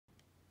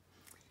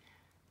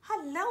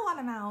Hallo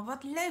allemaal,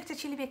 wat leuk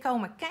dat jullie weer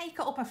komen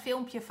kijken op een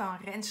filmpje van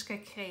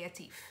Renske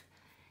Creatief.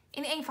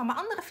 In een van mijn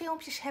andere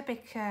filmpjes heb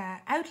ik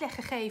uitleg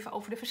gegeven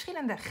over de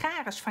verschillende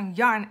garens van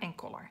yarn en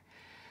color.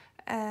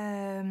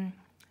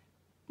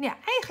 Ja,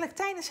 eigenlijk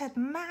tijdens het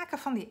maken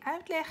van die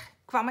uitleg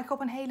kwam ik op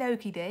een heel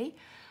leuk idee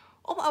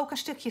om ook een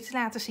stukje te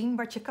laten zien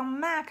wat je kan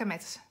maken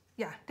met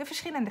de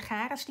verschillende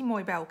garens die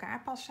mooi bij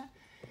elkaar passen.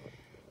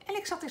 En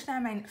ik zat dus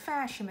naar mijn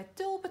vaasje met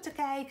tulpen te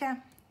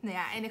kijken. Nou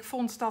ja, en ik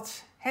vond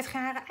dat het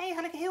garen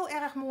eigenlijk heel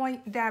erg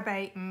mooi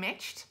daarbij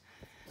matcht.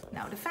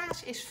 Nou, de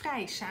vaas is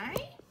vrij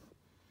saai.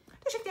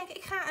 Dus ik denk,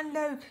 ik ga een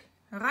leuk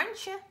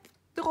randje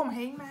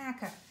eromheen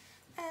maken.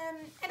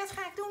 En dat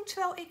ga ik doen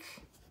terwijl ik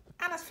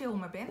aan het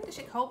filmen ben. Dus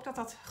ik hoop dat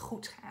dat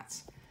goed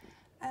gaat.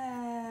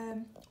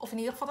 Of in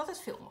ieder geval dat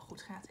het filmen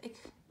goed gaat. Ik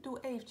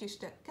doe eventjes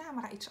de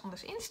camera iets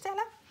anders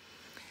instellen.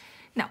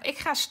 Nou, ik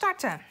ga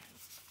starten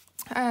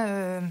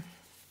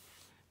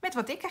met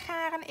wat dikke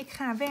garen. Ik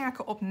ga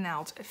werken op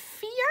naald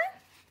 4.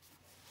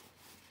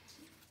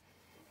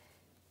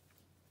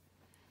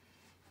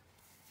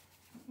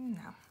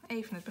 Nou,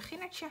 even het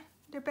beginnertje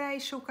erbij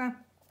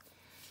zoeken.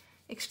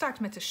 Ik start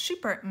met de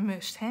super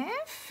must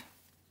have.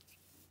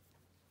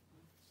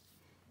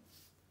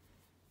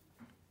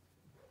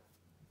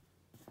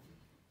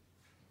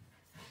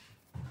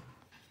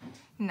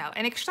 Nou,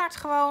 en ik start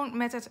gewoon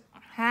met het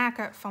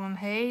haken van een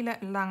hele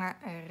lange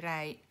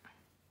rij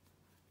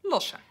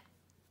losse.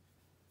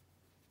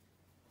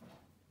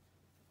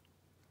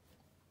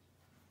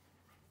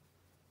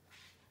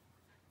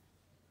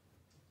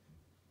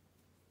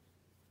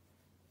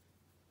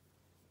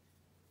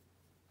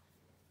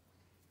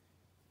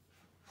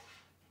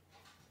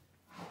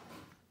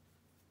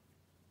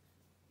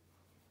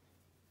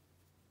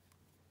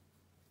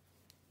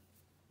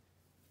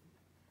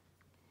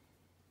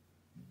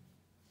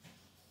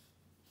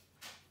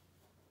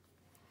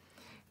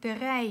 De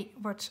rij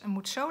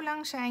moet zo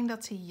lang zijn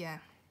dat hij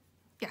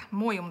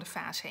mooi om de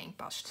vaas heen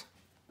past.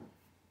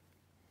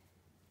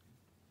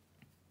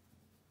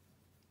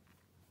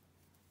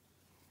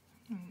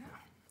 Nou,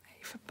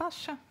 even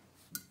passen.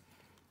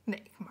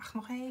 Nee, ik mag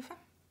nog even.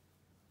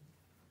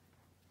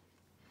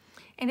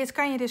 En dit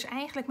kan je dus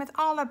eigenlijk met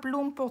alle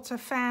bloempotten,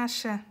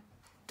 vazen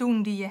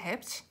doen die je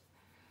hebt.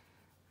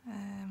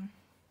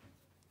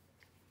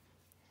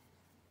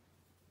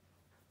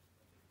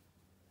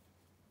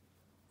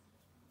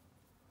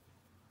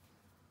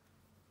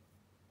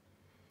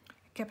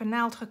 Ik heb een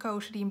naald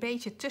gekozen die een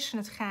beetje tussen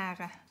het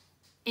garen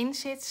in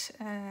zit.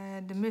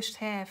 De must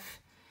have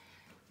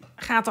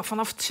gaat al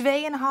vanaf 2,5.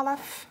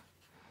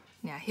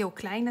 Ja, heel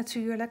klein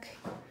natuurlijk.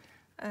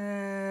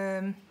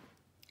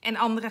 En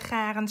andere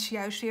garens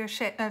juist weer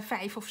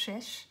 5 of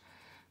 6.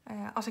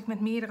 Als ik met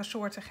meerdere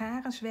soorten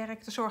garens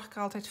werk, dan zorg ik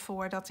er altijd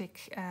voor dat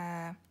ik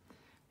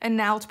een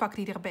naald pak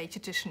die er een beetje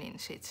tussenin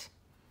zit.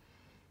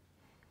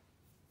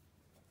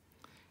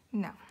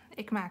 Nou,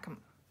 ik maak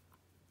hem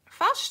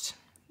vast.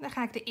 Dan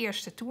ga ik de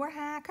eerste toer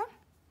haken.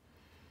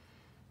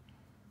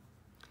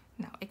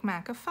 Nou, ik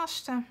maak een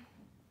vaste,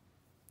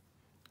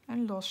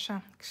 een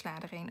losse, ik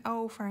sla er een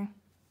over,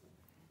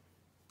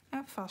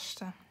 een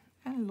vaste,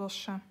 een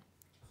losse.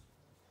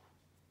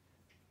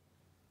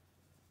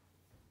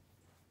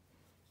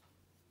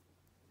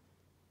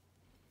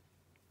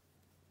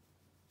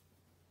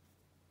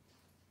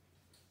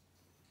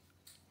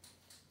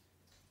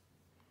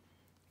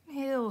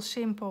 Heel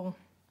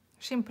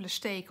simpele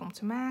steek om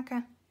te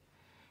maken.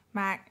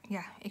 Maar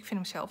ja, ik vind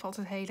hem zelf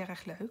altijd heel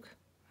erg leuk.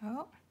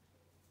 Oh.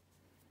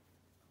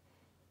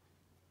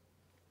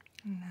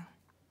 Nou.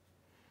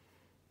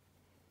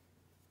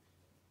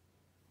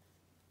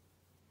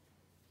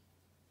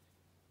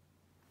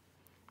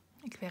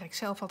 Ik werk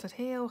zelf altijd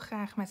heel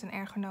graag met een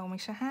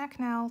ergonomische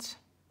haaknaald.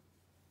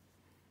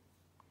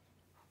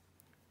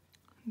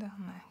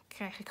 Dan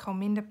krijg ik gewoon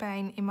minder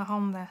pijn in mijn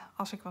handen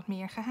als ik wat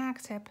meer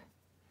gehaakt heb.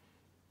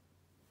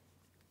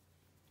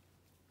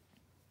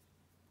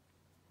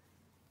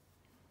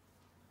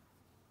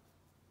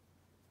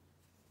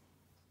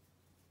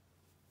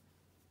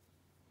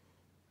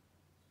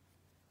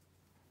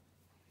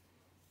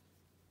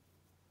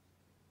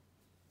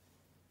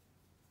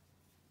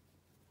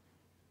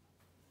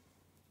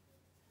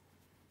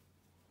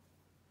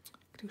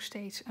 Ik doe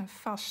steeds een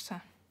vaste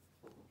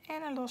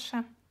en een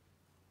losse.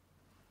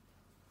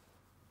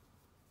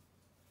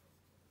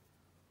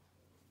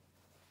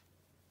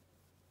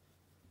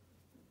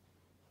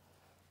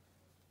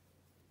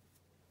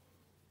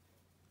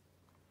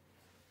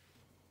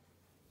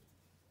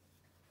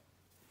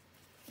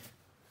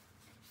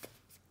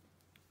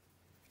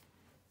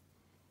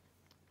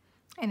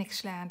 En ik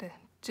sla de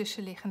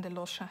tussenliggende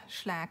losse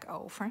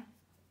over.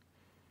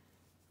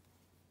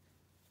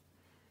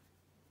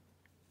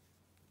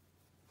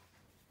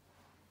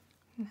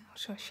 Nou,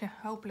 zoals je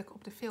hopelijk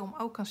op de film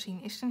ook kan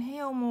zien, is het een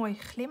heel mooi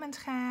glimmend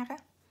garen.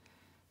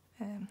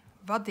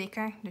 Wat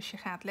dikker, dus je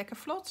gaat lekker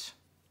vlot.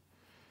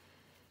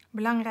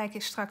 Belangrijk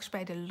is straks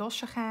bij de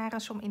losse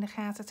garens om in de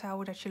gaten te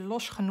houden dat je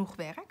los genoeg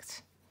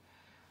werkt.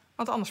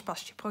 Want anders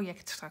past je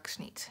project straks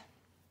niet.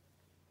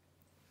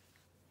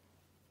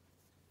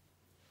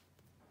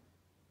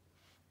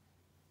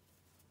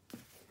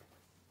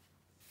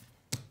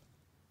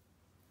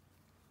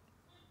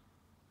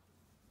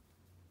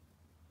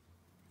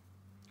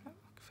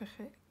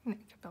 vergeten. Nee,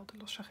 ik heb wel de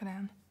losse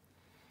gedaan.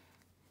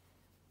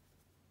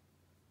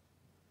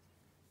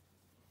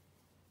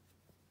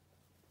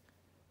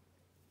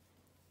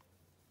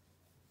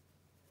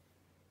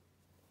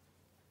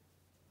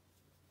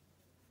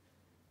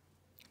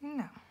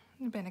 Nou,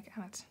 nu ben ik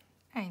aan het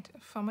eind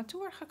van mijn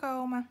toer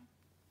gekomen.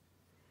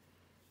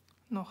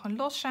 Nog een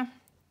losse.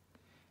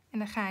 En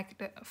dan ga ik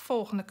de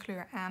volgende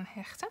kleur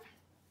aanhechten.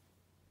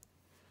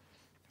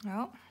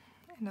 Nou,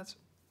 en dat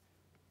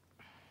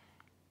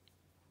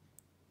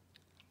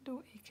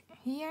doe ik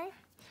hier.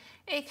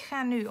 Ik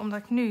ga nu, omdat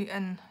ik nu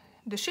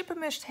de Super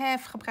Must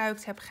Have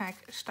gebruikt heb, ga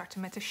ik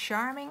starten met de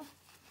Charming.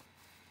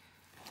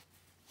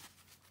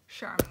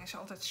 Charming is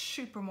altijd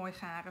super mooi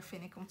garen,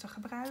 vind ik, om te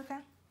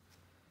gebruiken.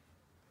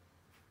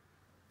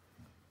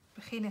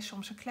 Het begin is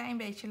soms een klein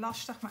beetje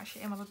lastig, maar als je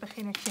eenmaal het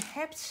beginnertje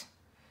hebt,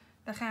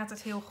 dan gaat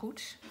het heel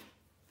goed.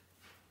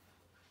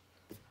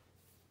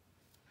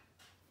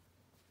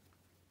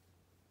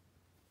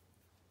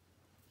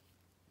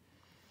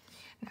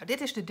 Nou,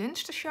 dit is de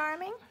dunste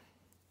Charming.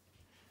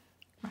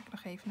 Ik maak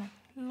nog even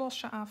een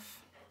losse af.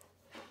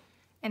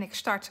 En ik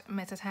start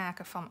met het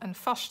haken van een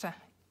vaste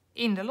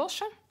in de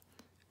losse,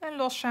 een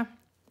losse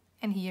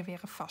en hier weer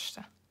een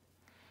vaste.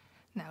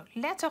 Nou,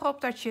 let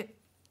erop dat je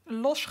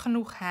los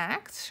genoeg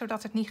haakt,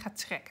 zodat het niet gaat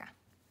trekken.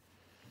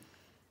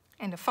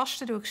 En de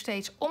vaste doe ik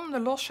steeds om de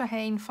losse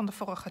heen van de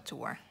vorige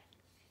toer.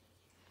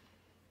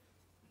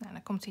 Nou,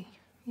 dan komt hij,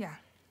 ja,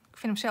 ik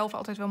vind hem zelf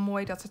altijd wel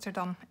mooi dat het er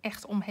dan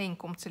echt omheen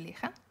komt te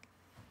liggen.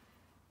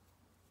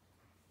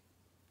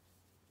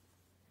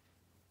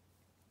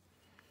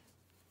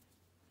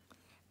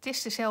 Het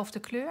is dezelfde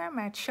kleur,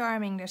 maar het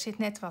Charming, daar zit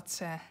net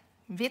wat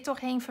wit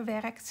doorheen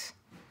verwerkt.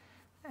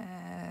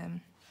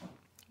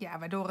 Ja,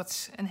 waardoor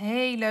het een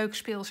heel leuk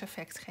speels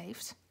effect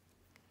geeft.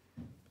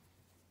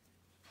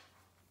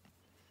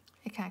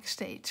 Ik haak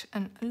steeds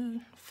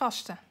een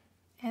vaste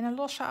en een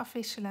losse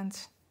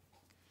afwisselend.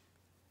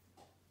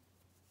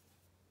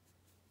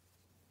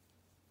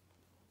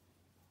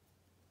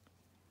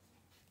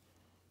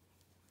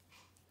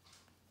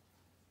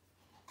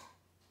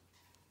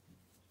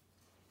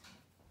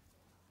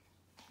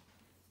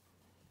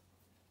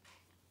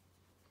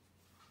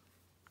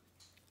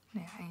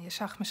 Nou ja, en je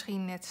zag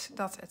misschien net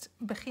dat het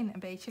begin een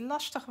beetje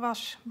lastig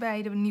was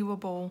bij de nieuwe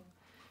bol,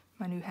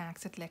 maar nu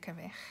haakt het lekker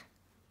weg.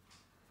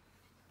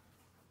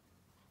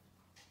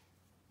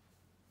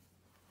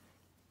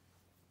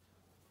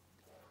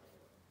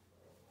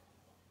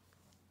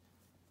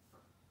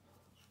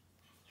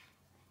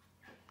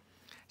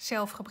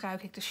 Zelf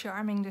gebruik ik de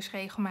Charming dus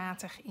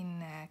regelmatig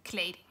in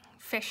kleding,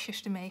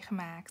 vestjes ermee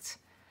gemaakt.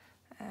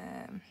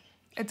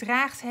 Het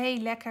draagt heel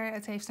lekker,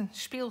 het heeft een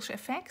speels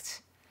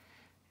effect.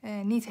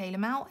 Niet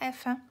helemaal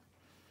effen.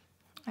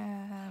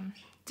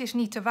 Het is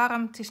niet te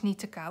warm, het is niet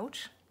te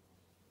koud.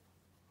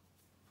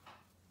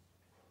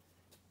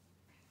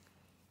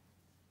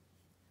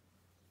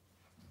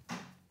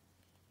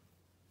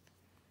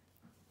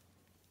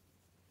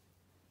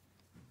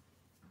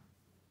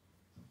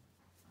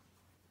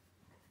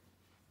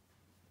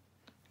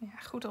 Ja,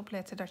 goed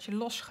opletten dat je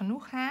los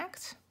genoeg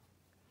haakt.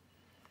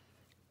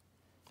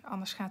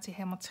 Anders gaat hij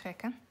helemaal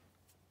trekken.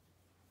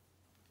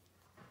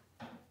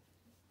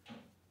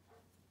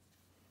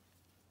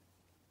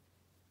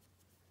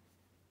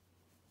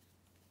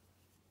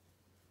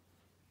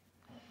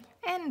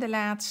 En de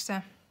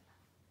laatste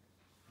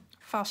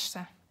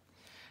vaste.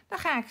 Dan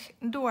ga ik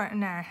door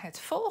naar het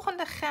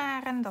volgende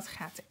garen. Dat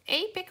gaat de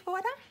epic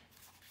worden.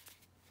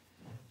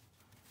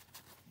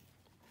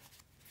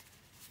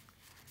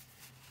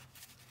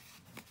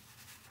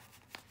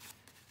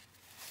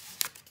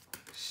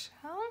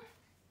 Zo.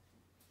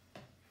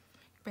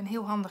 Ik ben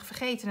heel handig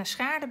vergeten een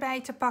schaar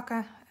erbij te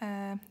pakken.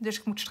 Dus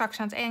ik moet straks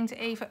aan het eind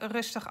even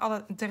rustig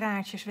alle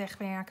draadjes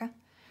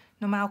wegwerken.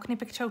 Normaal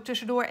knip ik het zo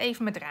tussendoor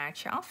even mijn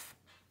draadje af.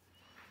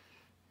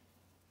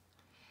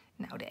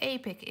 Nou, de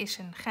epic is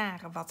een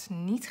garen wat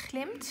niet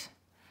glimt.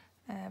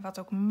 Wat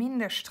ook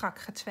minder strak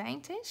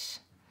getwijnd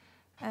is.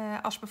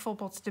 Als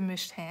bijvoorbeeld de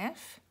Must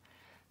Have.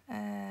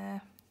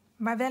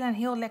 Maar wel een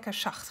heel lekker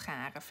zacht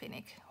garen, vind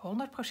ik.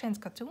 100%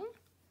 katoen.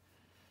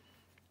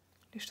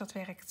 Dus dat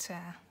werkt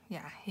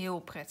ja, heel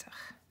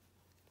prettig.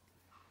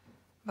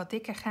 Wat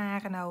dikker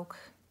garen ook.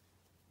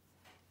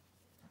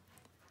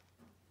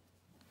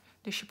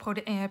 Dus je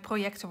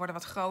projecten worden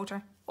wat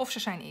groter. Of ze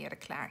zijn eerder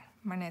klaar.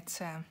 Maar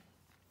net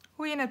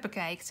hoe je het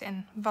bekijkt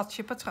en wat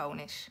je patroon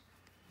is.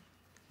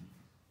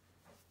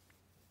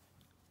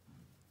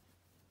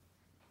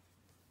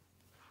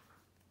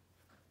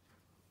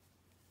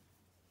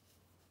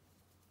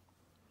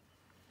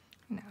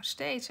 Nou,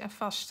 steeds een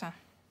vaste.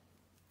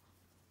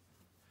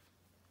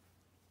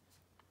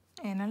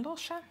 En een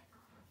losse.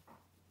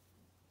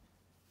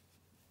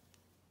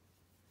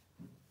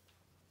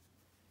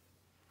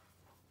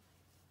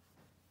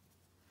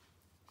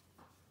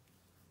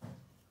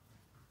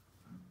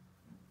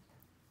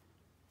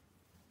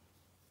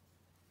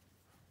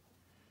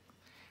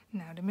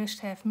 Nou, de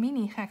Must Have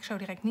Mini ga ik zo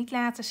direct niet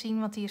laten zien,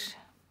 want die is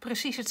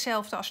precies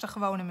hetzelfde als de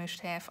gewone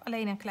Must Have,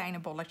 alleen een kleine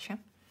bolletje.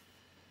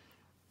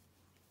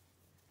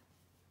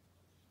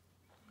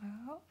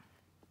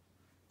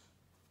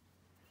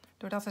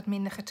 Doordat het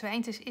minder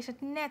getwijnd is, is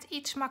het net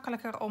iets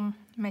makkelijker om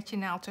met je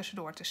naald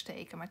tussendoor te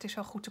steken. Maar het is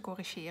wel goed te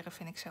corrigeren,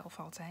 vind ik zelf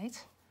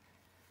altijd.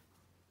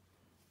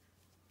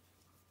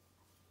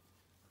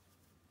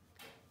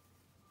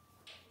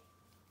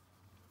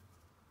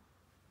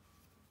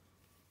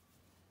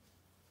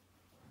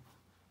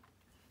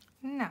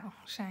 Nou,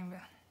 zijn we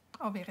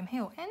alweer een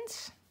heel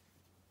eind.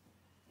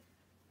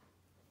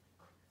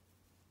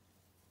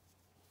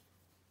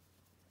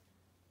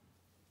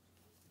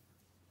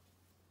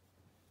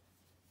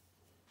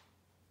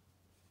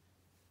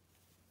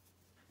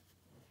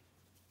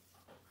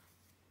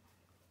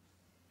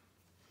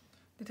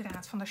 De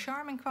draad van de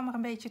charming kwam er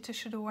een beetje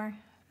tussendoor.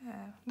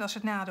 Dat is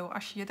het nadeel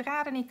als je je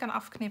draden niet kan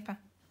afknippen.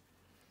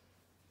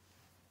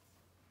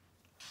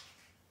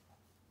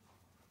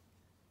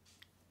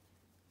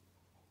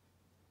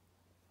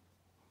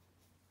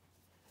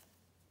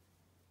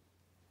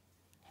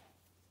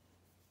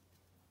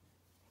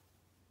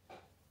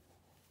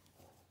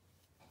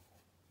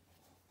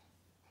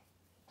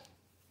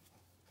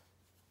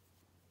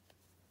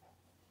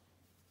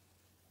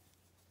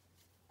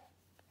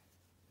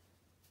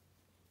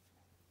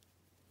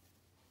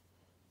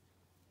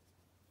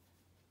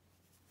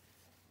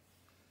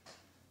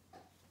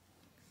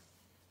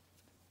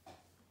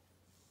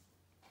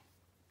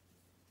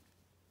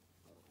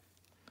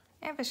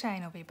 En we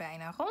zijn alweer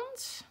bijna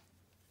rond.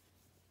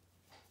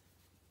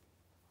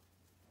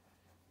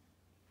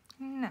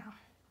 Nou,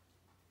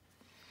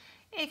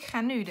 ik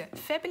ga nu de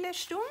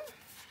Fabulous doen.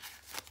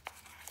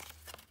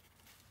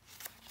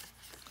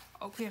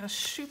 Ook weer een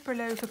super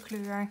leuke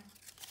kleur.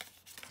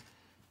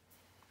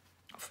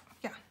 Of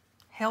ja,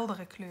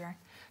 heldere kleur.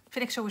 Dat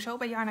vind ik sowieso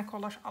bij Yarn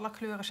Colors. Alle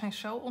kleuren zijn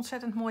zo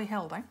ontzettend mooi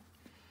helder.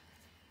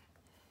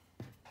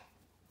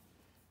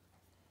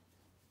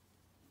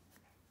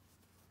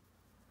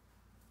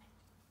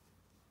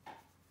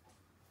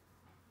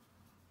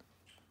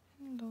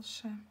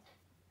 Lossen.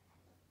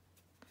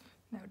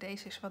 Nou,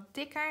 deze is wat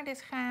dikker,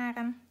 dit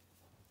garen.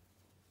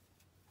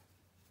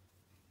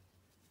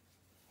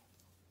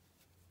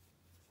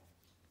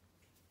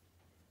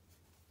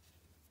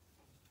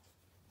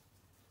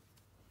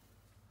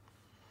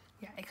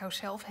 Ja, ik hou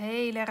zelf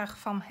heel erg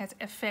van het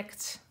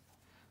effect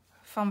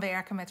van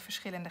werken met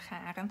verschillende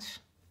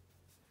garens.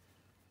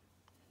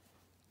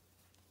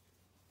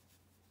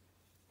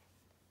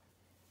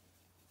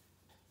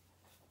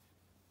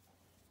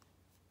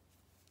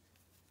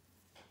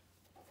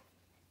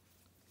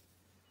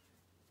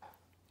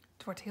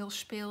 Het wordt heel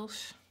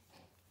speels.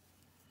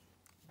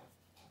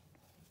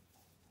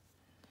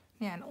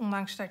 Ja, en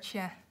ondanks dat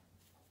je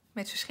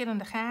met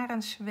verschillende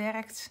garens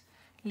werkt,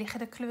 liggen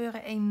de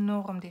kleuren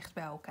enorm dicht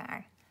bij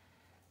elkaar.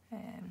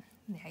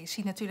 Ja, je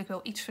ziet natuurlijk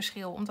wel iets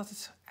verschil, omdat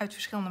het uit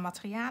verschillende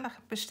materialen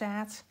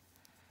bestaat.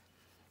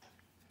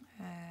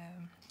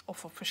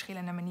 Of op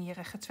verschillende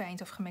manieren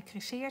getwijnd of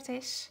gemecriseerd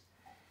is.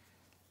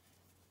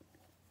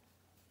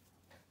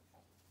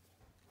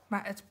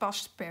 Maar het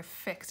past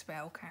perfect bij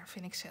elkaar,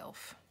 vind ik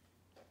zelf.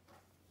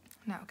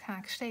 Nou, ik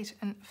haak steeds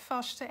een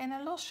vaste en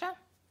een losse.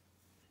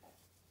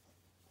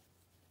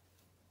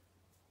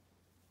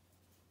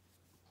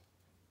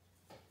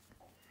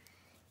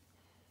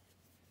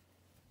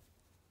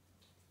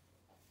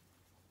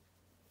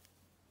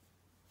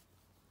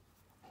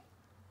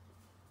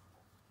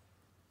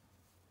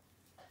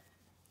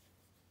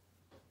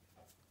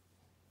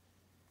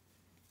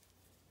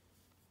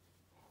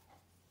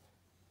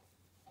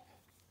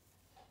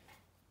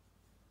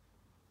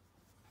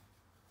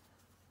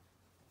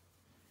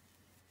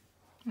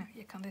 Nou,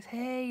 je kan dit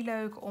heel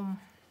leuk om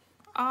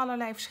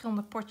allerlei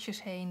verschillende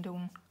potjes heen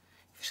doen.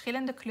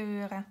 Verschillende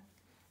kleuren.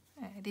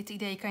 Dit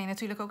idee kan je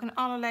natuurlijk ook in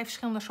allerlei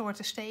verschillende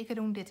soorten steken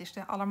doen. Dit is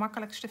de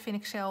allermakkelijkste, vind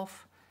ik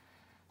zelf.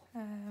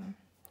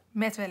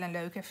 Met wel een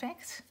leuk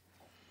effect.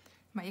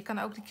 Maar je kan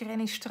ook de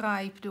granny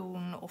stripe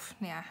doen. Of,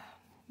 nou ja,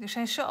 er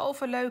zijn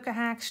zoveel leuke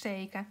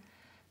haaksteken.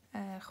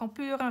 Gewoon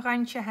puur een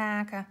randje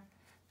haken.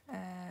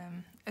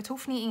 Het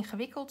hoeft niet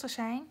ingewikkeld te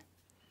zijn.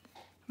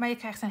 Maar je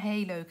krijgt een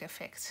heel leuk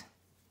effect.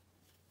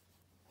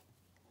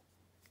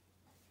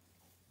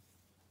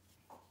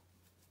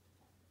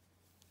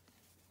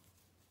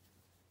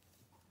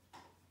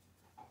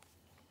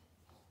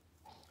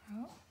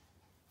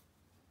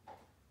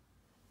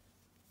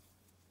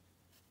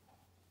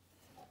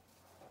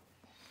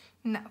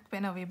 Nou, ik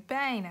ben alweer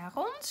bijna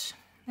rond.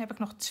 Dan heb ik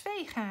nog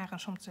 2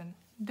 garens om te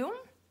doen.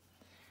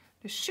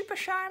 De Super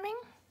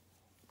Charming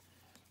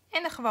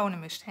en de gewone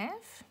Must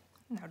Have.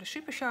 Nou, de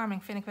Super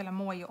Charming vind ik wel een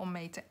mooie om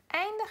mee te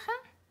eindigen.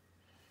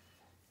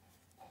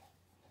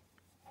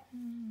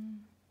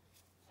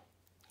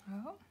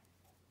 Oh.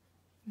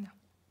 Nou.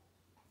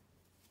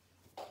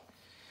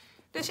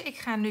 Dus ik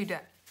ga nu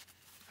de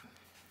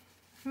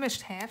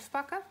Must Have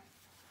pakken.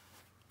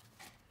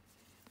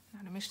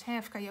 Nou, de Must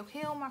Have kan je ook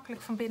heel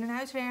makkelijk van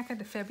binnenuit werken.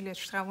 De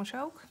Fabulous trouwens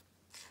ook.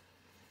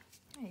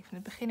 Even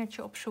het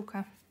beginnertje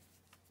opzoeken.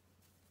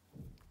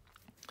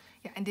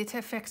 Ja, en dit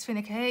effect vind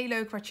ik heel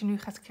leuk wat je nu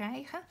gaat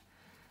krijgen.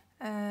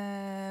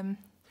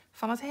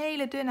 Van het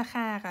hele dunne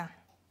garen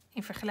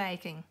in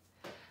vergelijking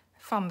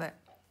van de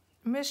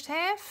must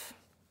have.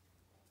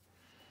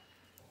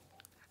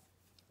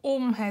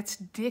 Om het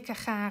dikke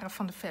garen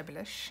van de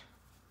Fabulous.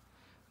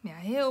 Ja,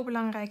 heel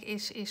belangrijk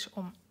is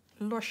om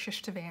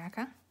losjes te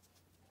werken.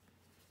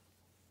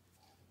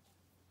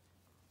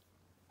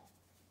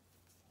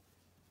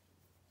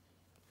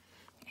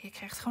 Je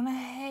krijgt gewoon een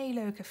heel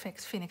leuk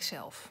effect, vind ik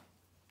zelf.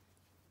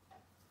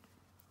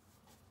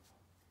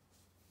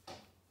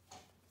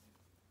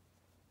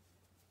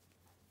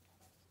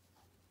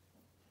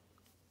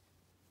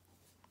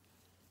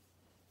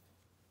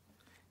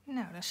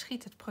 Nou, dan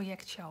schiet het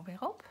projectje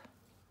alweer op.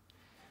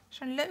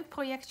 Zo'n leuk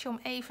projectje om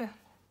even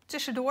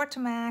tussendoor te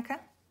maken.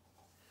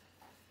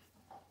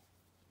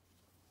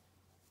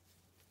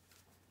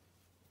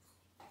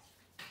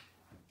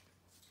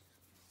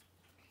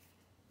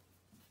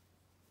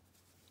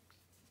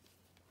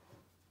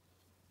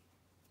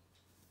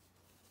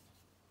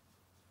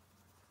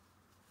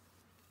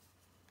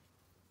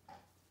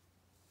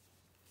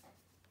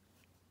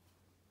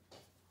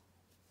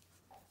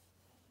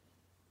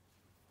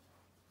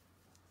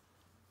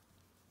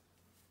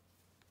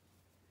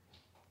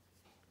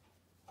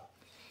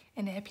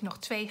 En dan heb je nog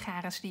 2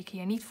 garens die ik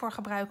hier niet voor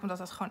gebruik, omdat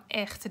het gewoon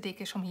echt te dik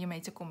is om hiermee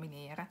te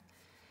combineren.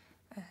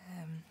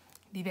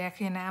 Die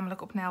werken hier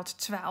namelijk op naald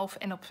 12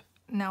 en op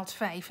naald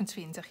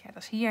 25. Ja,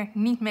 dat is hier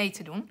niet mee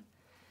te doen.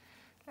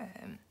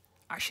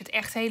 Als je het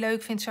echt heel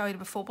leuk vindt, zou je er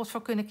bijvoorbeeld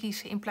voor kunnen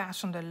kiezen in plaats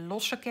van de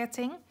losse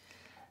ketting.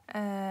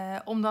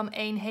 Om dan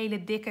 1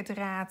 hele dikke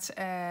draad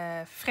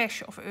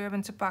fresh of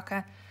urban te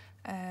pakken.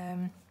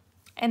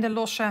 En de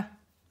losse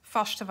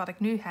vaste wat ik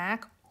nu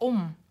haak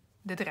om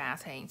de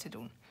draad heen te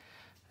doen.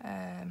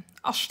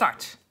 Als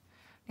start.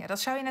 Ja, dat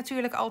zou je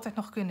natuurlijk altijd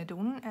nog kunnen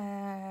doen.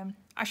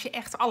 Als je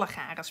echt alle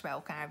garens bij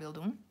elkaar wil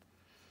doen.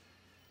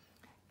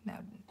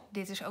 Nou,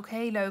 dit is ook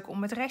heel leuk om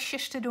met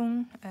restjes te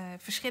doen.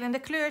 Verschillende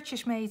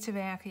kleurtjes mee te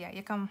werken. Ja,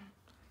 je kan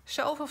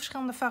zoveel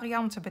verschillende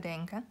varianten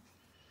bedenken.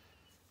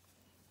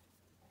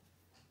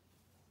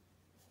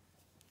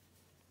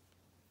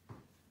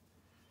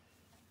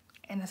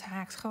 En het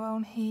haakt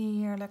gewoon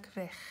heerlijk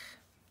weg.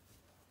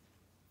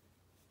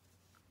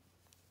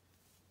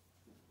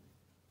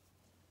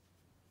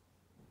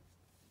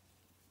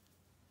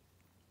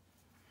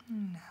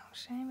 Nou,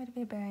 zijn we er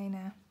weer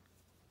bijna.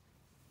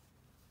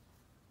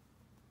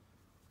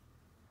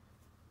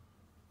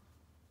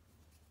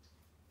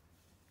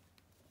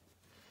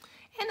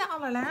 En de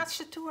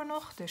allerlaatste toer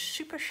nog, de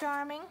Super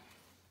Charming.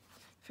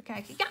 Even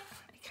kijken, ja,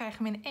 ik krijg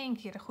hem in 1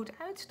 keer er goed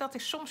uit. Dat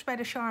is soms bij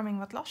de Charming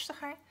wat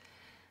lastiger.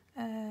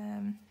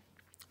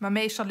 Maar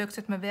meestal lukt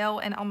het me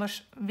wel en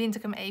anders wind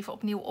ik hem even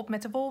opnieuw op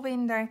met de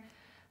wolwinder.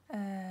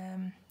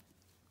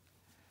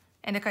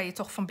 En dan kan je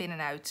toch van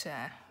binnenuit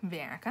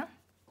werken.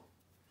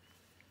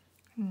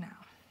 Nou,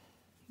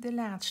 de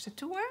laatste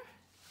toer.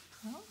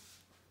 Oh.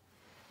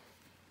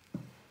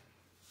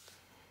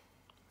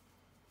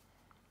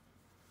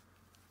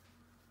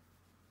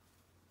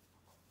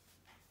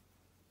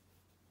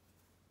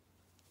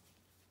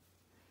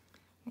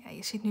 Ja,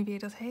 je ziet nu weer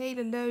dat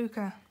hele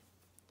leuke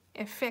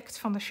effect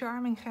van de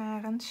Charming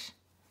garens.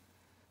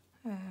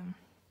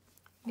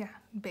 Ja,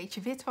 een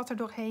beetje wit wat er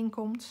doorheen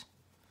komt.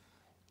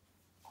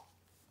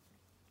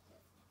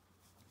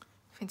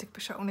 Vind ik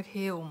persoonlijk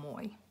heel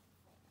mooi.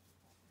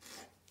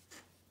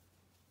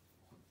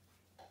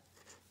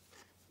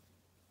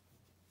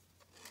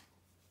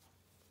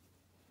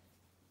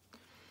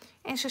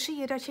 En zo zie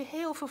je dat je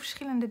heel veel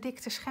verschillende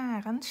dikte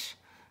garens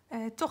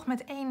toch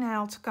met 1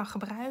 naald kan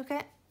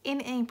gebruiken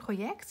in 1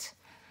 project.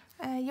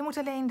 Je moet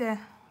alleen de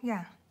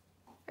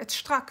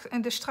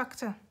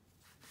strakte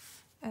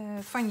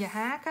van je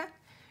haken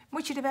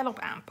moet je er wel op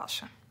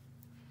aanpassen.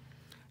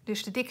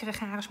 Dus de dikkere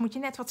garens moet je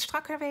net wat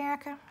strakker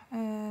werken.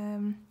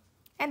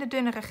 En de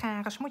dunnere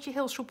garens moet je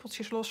heel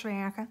soepeltjes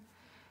loswerken.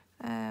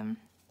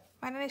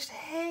 Maar dan is het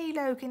heel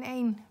leuk in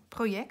 1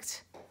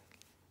 project.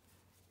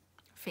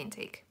 Vind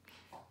ik.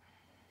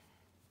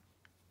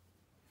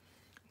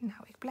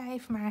 Nou, ik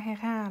blijf maar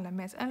herhalen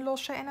met een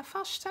losse en een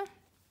vaste.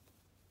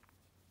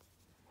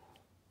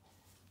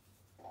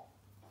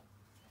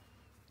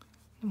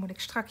 Dan moet ik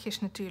strakjes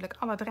natuurlijk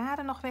alle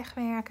draden nog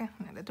wegwerken.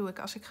 Nou, dat doe ik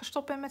als ik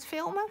gestopt ben met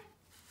filmen.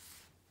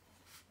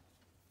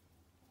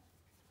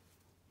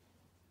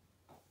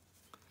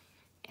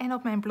 En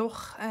op mijn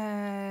blog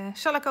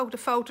zal ik ook de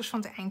foto's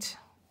van het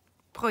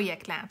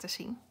eindproject laten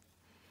zien.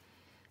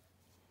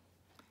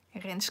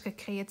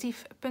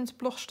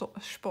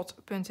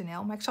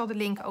 renskecreatief.blogspot.nl. Maar ik zal de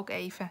link ook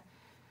even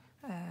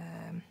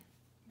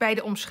bij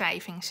de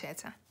omschrijving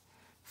zetten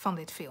van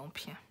dit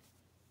filmpje.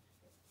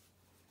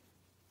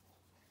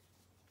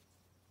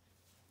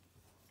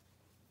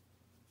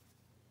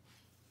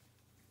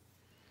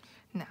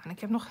 Nou, en ik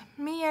heb nog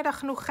meer dan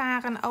genoeg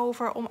garen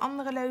over om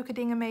andere leuke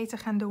dingen mee te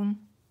gaan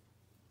doen.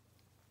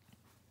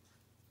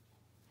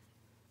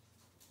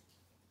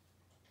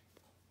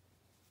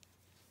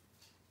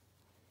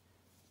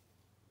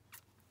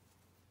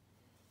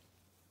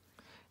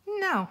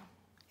 Nou,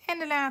 en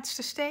de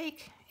laatste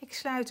steek. Ik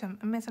sluit hem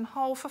met een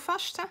halve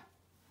vaste.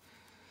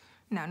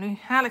 Nou, nu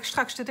haal ik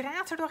straks de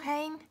draad er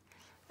doorheen.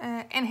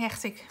 En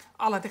hecht ik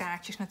alle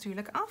draadjes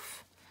natuurlijk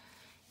af.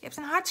 Je hebt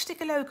een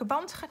hartstikke leuke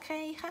band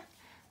gekregen.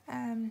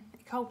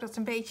 Ik hoop dat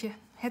een beetje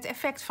het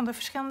effect van de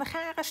verschillende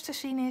garens te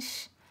zien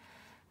is.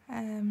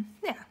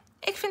 Ja,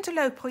 ik vind het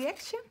een leuk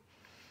projectje.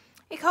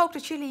 Ik hoop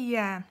dat jullie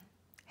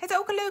het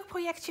ook een leuk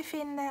projectje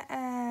vinden.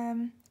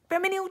 Ik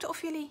ben benieuwd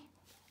of jullie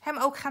hem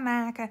ook gaan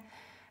maken.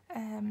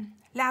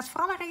 Laat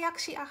vooral een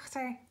reactie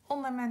achter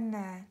onder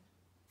mijn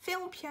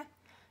filmpje.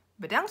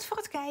 Bedankt voor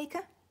het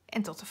kijken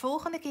en tot de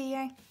volgende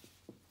keer.